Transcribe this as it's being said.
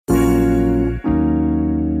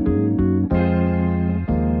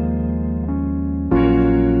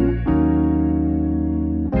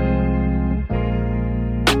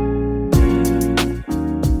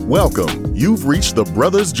Welcome. You've reached the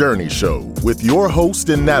Brothers Journey Show with your host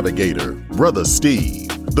and navigator, Brother Steve.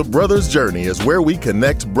 The Brothers Journey is where we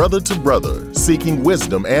connect brother to brother, seeking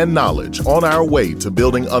wisdom and knowledge on our way to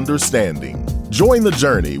building understanding. Join the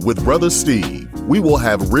journey with Brother Steve. We will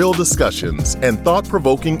have real discussions and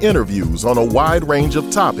thought-provoking interviews on a wide range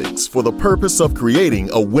of topics for the purpose of creating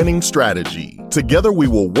a winning strategy. Together, we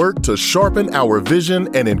will work to sharpen our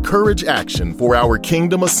vision and encourage action for our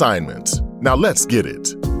kingdom assignment. Now let's get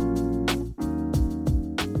it.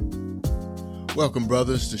 Welcome,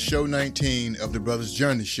 brothers, to show 19 of the Brothers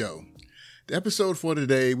Journey Show. The episode for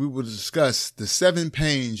today, we will discuss the 7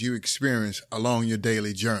 pains you experience along your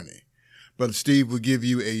daily journey. Brother Steve will give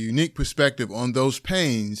you a unique perspective on those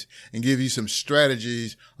pains and give you some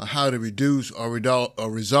strategies on how to reduce or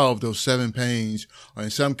resolve those 7 pains, or in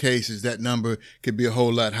some cases, that number could be a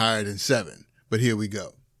whole lot higher than 7. But here we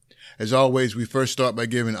go. As always, we first start by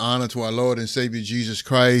giving honor to our Lord and Savior, Jesus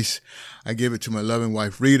Christ. I give it to my loving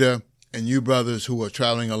wife, Rita, and you brothers who are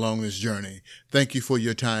traveling along this journey. Thank you for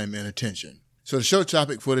your time and attention. So the show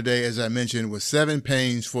topic for today, as I mentioned, was 7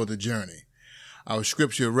 pains for the journey. Our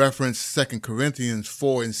scripture reference, 2 Corinthians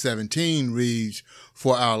 4:17 reads,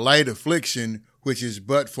 "For our light affliction, which is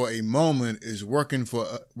but for a moment, is working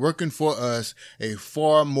for us a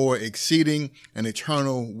far more exceeding and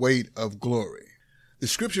eternal weight of glory." The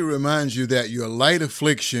scripture reminds you that your light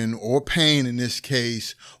affliction, or pain in this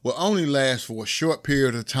case, will only last for a short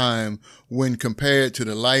period of time when compared to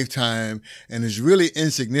the lifetime, and is really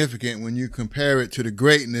insignificant when you compare it to the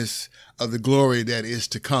greatness of the glory that is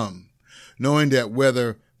to come. Knowing that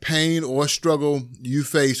whether pain or struggle you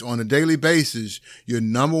face on a daily basis, your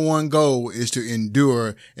number one goal is to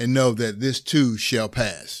endure and know that this too shall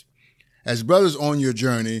pass. As brothers on your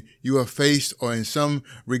journey, you are faced or in some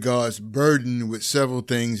regards burdened with several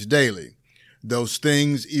things daily. Those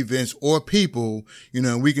things, events, or people,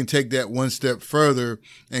 we can take that one step further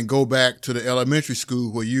and go back to the elementary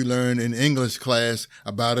school where you learn in English class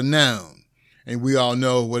about a noun. And we all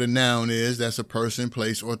know what a noun is. That's a person,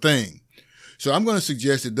 place, or thing. So I'm going to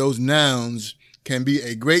suggest that those nouns can be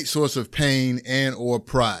a great source of pain and or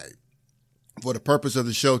pride. For the purpose of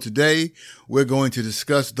the show today, we're going to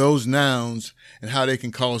discuss those nouns and how they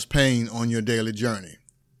can cause pain on your daily journey.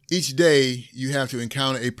 Each day, you have to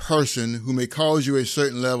encounter a person who may cause you a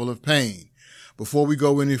certain level of pain. Before we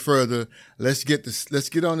go any further, let's get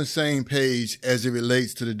on the same page as it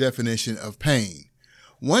relates to the definition of pain.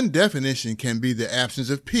 One definition can be the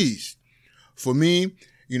absence of peace. For me,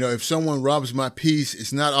 if someone robs my peace,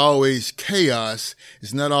 it's not always chaos,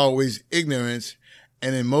 it's not always ignorance,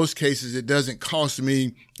 and in most cases, it doesn't cost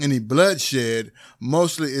me any bloodshed.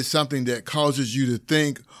 Mostly it's something that causes you to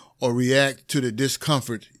think or react to the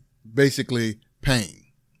discomfort, basically pain.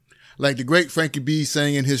 Like the great Frankie B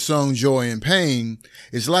sang in his song, Joy and Pain,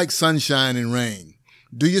 it's like sunshine and rain.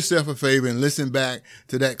 Do yourself a favor and listen back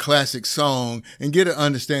to that classic song and get an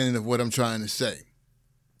understanding of what I'm trying to say.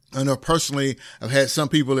 I know personally, I've had some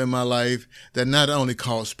people in my life that not only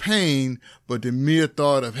caused pain, but the mere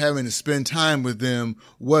thought of having to spend time with them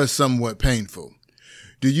was somewhat painful.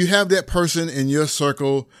 Do you have that person in your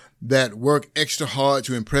circle that work extra hard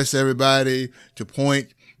to impress everybody, to point,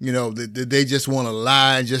 that they just want to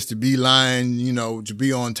lie just to be lying, to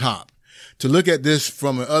be on top? To look at this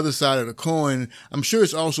from the other side of the coin, I'm sure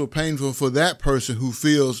it's also painful for that person who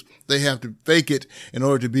feels they have to fake it in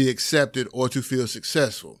order to be accepted or to feel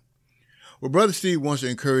successful. Well, Brother Steve wants to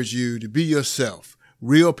encourage you to be yourself.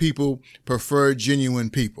 Real people prefer genuine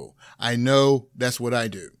people. I know that's what I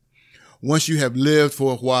do. Once you have lived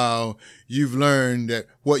for a while, you've learned that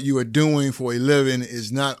what you are doing for a living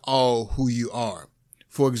is not all who you are.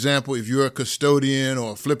 For example, if you're a custodian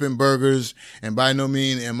or flipping burgers, and by no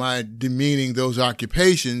means am I demeaning those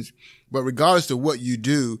occupations, but regardless of what you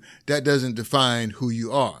do, that doesn't define who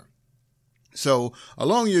you are. So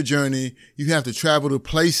along your journey, you have to travel to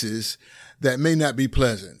places that may not be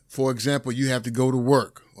pleasant. For example, you have to go to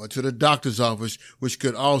work or to the doctor's office, which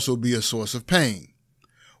could also be a source of pain.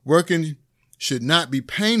 Working should not be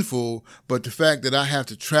painful, but the fact that I have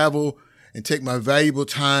to travel and take my valuable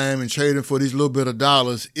time and trade it for these little bit of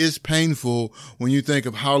dollars is painful when you think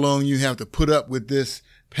of how long you have to put up with this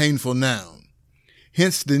painful noun.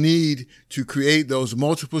 Hence the need to create those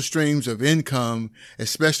multiple streams of income,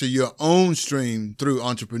 especially your own stream through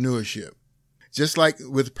entrepreneurship. Just like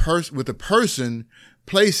with a person,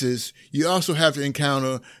 places, you also have to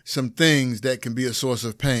encounter some things that can be a source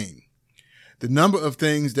of pain. The number of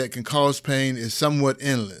things that can cause pain is somewhat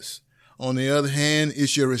endless. On the other hand,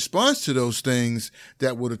 it's your response to those things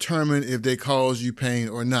that will determine if they cause you pain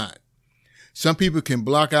or not. Some people can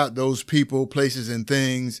block out those people, places, and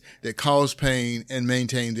things that cause pain and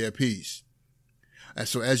maintain their peace. And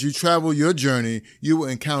so as you travel your journey, you will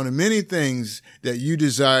encounter many things that you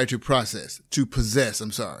desire to possess.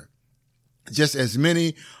 Just as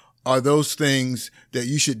many are those things that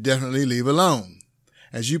you should definitely leave alone.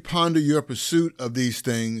 As you ponder your pursuit of these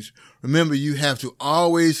things, remember you have to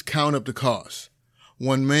always count up the cost.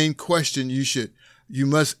 One main question you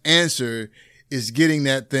must answer is getting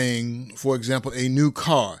that thing, for example, a new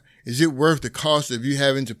car. Is it worth the cost of you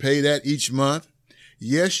having to pay that each month?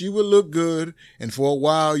 Yes, you will look good, and for a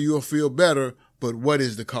while you will feel better, but what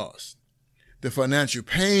is the cost? The financial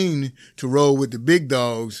pain to roll with the big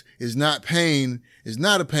dogs is not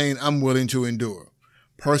a pain I'm willing to endure.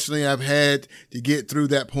 Personally, I've had to get through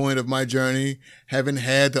that point of my journey, having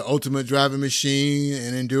had the ultimate driving machine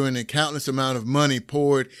and enduring a countless amount of money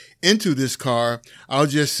poured into this car. I'll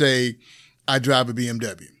just say I drive a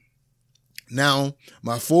BMW. Now,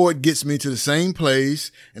 my Ford gets me to the same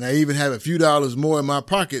place, and I even have a few dollars more in my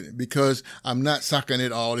pocket because I'm not sucking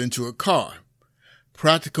it all into a car.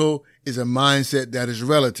 Practical is a mindset that is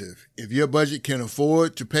relative. If your budget can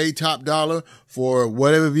afford to pay top dollar for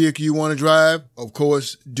whatever vehicle you want to drive, of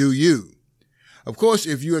course, do you. Of course,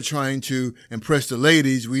 if you are trying to impress the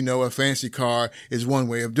ladies, we know a fancy car is one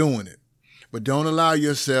way of doing it. But don't allow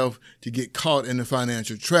yourself to get caught in the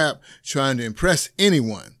financial trap trying to impress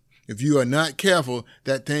anyone. If you are not careful,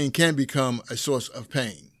 that thing can become a source of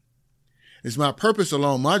pain. It's my purpose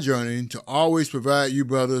along my journey to always provide you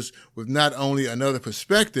brothers with not only another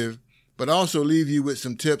perspective, but also leave you with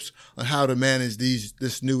some tips on how to manage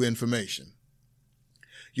this new information.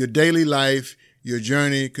 Your daily life, your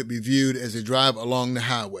journey could be viewed as a drive along the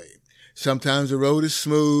highway. Sometimes the road is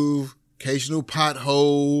smooth, occasional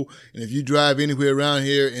pothole, and if you drive anywhere around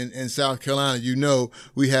here in South Carolina, you know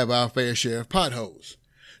we have our fair share of potholes.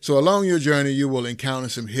 So along your journey, you will encounter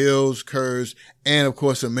some hills, curves, and of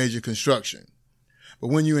course, some major construction. But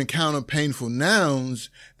when you encounter painful nouns,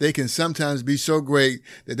 they can sometimes be so great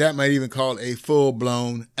that might even cause a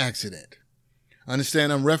full-blown accident.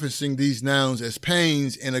 Understand I'm referencing these nouns as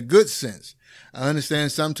pains in a good sense. I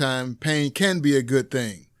understand sometimes pain can be a good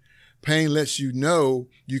thing. Pain lets you know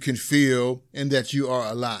you can feel and that you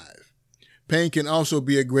are alive. Pain can also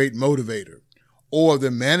be a great motivator, or the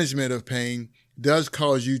management of pain does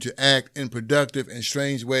cause you to act in productive and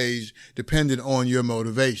strange ways depending on your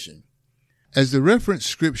motivation. As the reference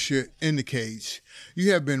scripture indicates,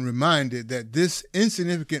 you have been reminded that this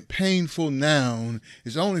insignificant, painful noun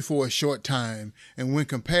is only for a short time, and when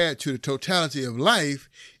compared to the totality of life,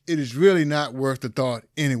 it is really not worth the thought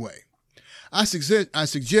anyway. I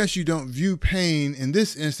suggest you don't view pain in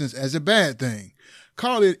this instance as a bad thing.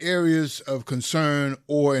 Call it areas of concern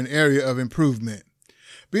or an area of improvement.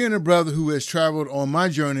 Being a brother who has traveled on my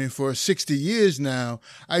journey for 60 years now,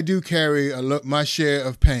 I do carry my share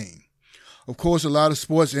of pain. Of course, a lot of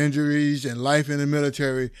sports injuries and life in the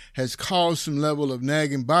military has caused some level of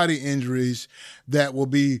nagging body injuries that will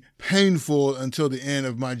be painful until the end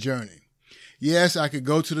of my journey. Yes, I could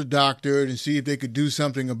go to the doctor and see if they could do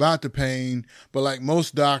something about the pain, but like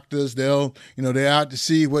most doctors, they're out to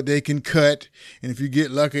see what they can cut. And if you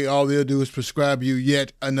get lucky, all they'll do is prescribe you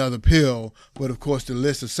yet another pill. But of course, the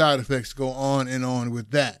list of side effects go on and on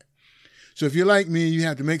with that. So if you're like me, you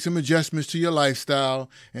have to make some adjustments to your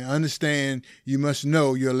lifestyle and understand you must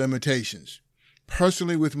know your limitations.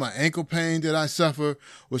 Personally, with my ankle pain that I suffer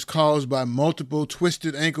was caused by multiple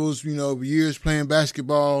twisted ankles, over years playing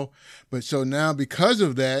basketball. But so now because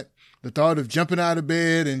of that, the thought of jumping out of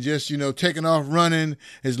bed and just, taking off running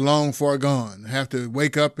is long far gone. I have to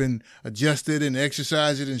wake up and adjust it and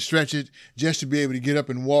exercise it and stretch it just to be able to get up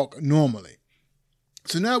and walk normally.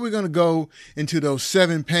 So now we're going to go into those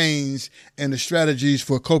 7 pains and the strategies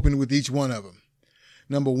for coping with each one of them.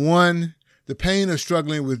 Number 1, the pain of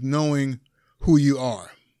struggling with knowing who you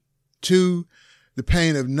are. 2, the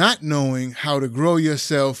pain of not knowing how to grow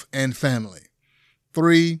yourself and family.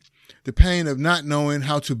 3, the pain of not knowing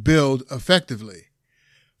how to build effectively.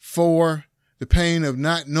 4, the pain of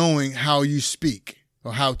not knowing how you speak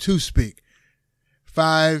or how to speak.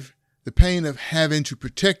 5, the pain of having to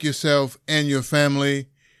protect yourself and your family.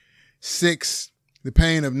 6, the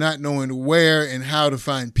pain of not knowing where and how to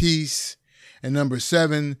find peace. And number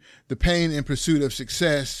 7, the pain in pursuit of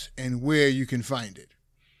success and where you can find it.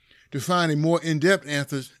 To find a more in-depth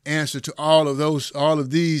answer to all of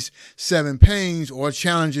these 7 pains or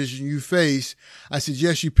challenges you face, I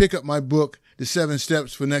suggest you pick up my book, The 7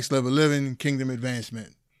 Steps for Next Level Living, Kingdom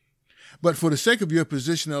Advancement. But for the sake of your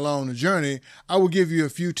position along the journey, I will give you a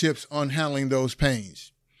few tips on handling those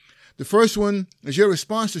pains. The first one is your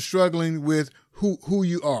response to struggling with who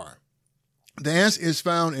you are. The answer is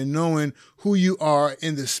found in knowing who you are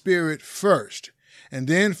in the spirit first, and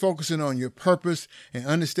then focusing on your purpose and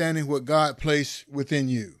understanding what God placed within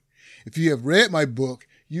you. If you have read my book,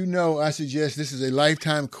 you know I suggest this is a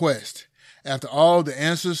lifetime quest. After all, the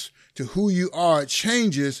answers to who you are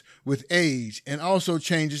changes with age and also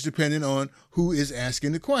changes depending on who is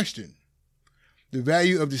asking the question. The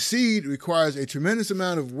value of the seed requires a tremendous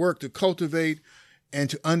amount of work to cultivate and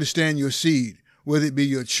to understand your seed. Whether it be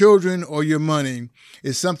your children or your money,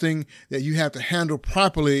 is something that you have to handle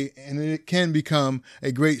properly, and it can become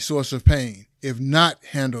a great source of pain. If not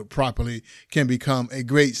handled properly, can become a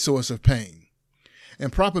great source of pain.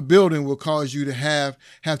 And proper building will cause you to have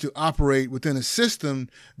to operate within a system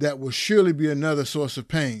that will surely be another source of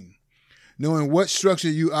pain. Knowing what structure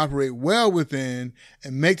you operate well within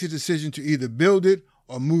and make the decision to either build it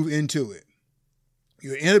or move into it.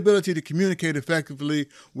 Your inability to communicate effectively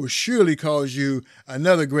will surely cause you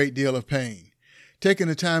another great deal of pain. Taking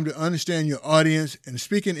the time to understand your audience and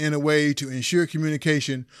speaking in a way to ensure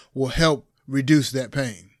communication will help reduce that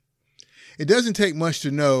pain. It doesn't take much to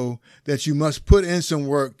know that you must put in some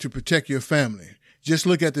work to protect your family. Just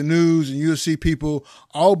look at the news and you'll see people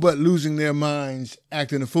all but losing their minds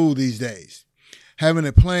acting a fool these days. Having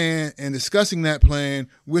a plan and discussing that plan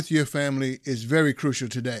with your family is very crucial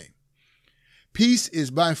today. Peace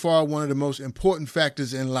is by far one of the most important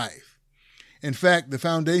factors in life. In fact, the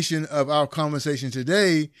foundation of our conversation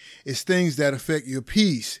today is things that affect your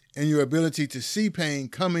peace and your ability to see pain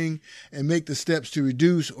coming and make the steps to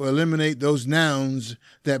reduce or eliminate those nouns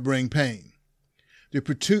that bring pain. The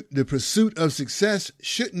pursuit of success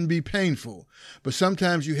shouldn't be painful, but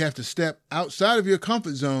sometimes you have to step outside of your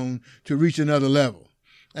comfort zone to reach another level.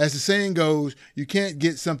 As the saying goes, you can't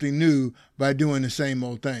get something new by doing the same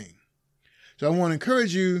old thing. So I want to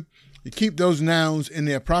encourage you to keep those nouns in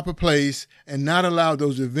their proper place and not allow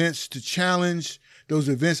those events of challenge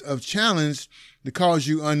to cause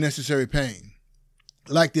you unnecessary pain.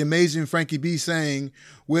 Like the amazing Frankie B saying,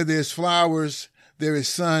 where there's flowers, there is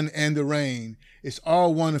sun and the rain. It's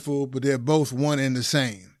all wonderful, but they're both one and the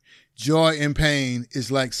same. Joy and pain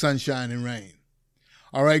is like sunshine and rain.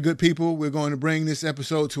 All right, good people, we're going to bring this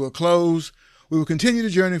episode to a close. We will continue the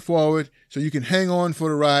journey forward so you can hang on for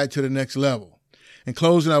the ride to the next level. In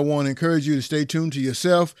closing, I want to encourage you to stay tuned to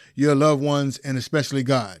yourself, your loved ones, and especially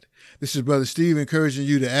God. This is Brother Steve encouraging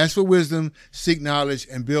you to ask for wisdom, seek knowledge,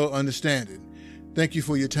 and build understanding. Thank you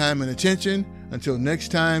for your time and attention. Until next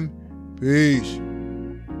time, peace.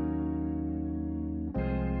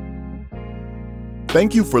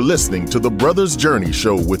 Thank you for listening to the Brothers Journey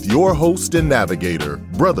Show with your host and navigator,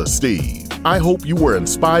 Brother Steve. I hope you were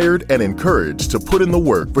inspired and encouraged to put in the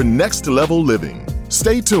work for next level living.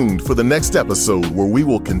 Stay tuned for the next episode where we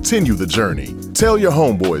will continue the journey. Tell your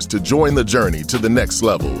homeboys to join the journey to the next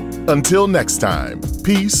level. Until next time,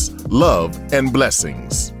 peace, love, and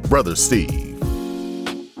blessings. Brother Steve.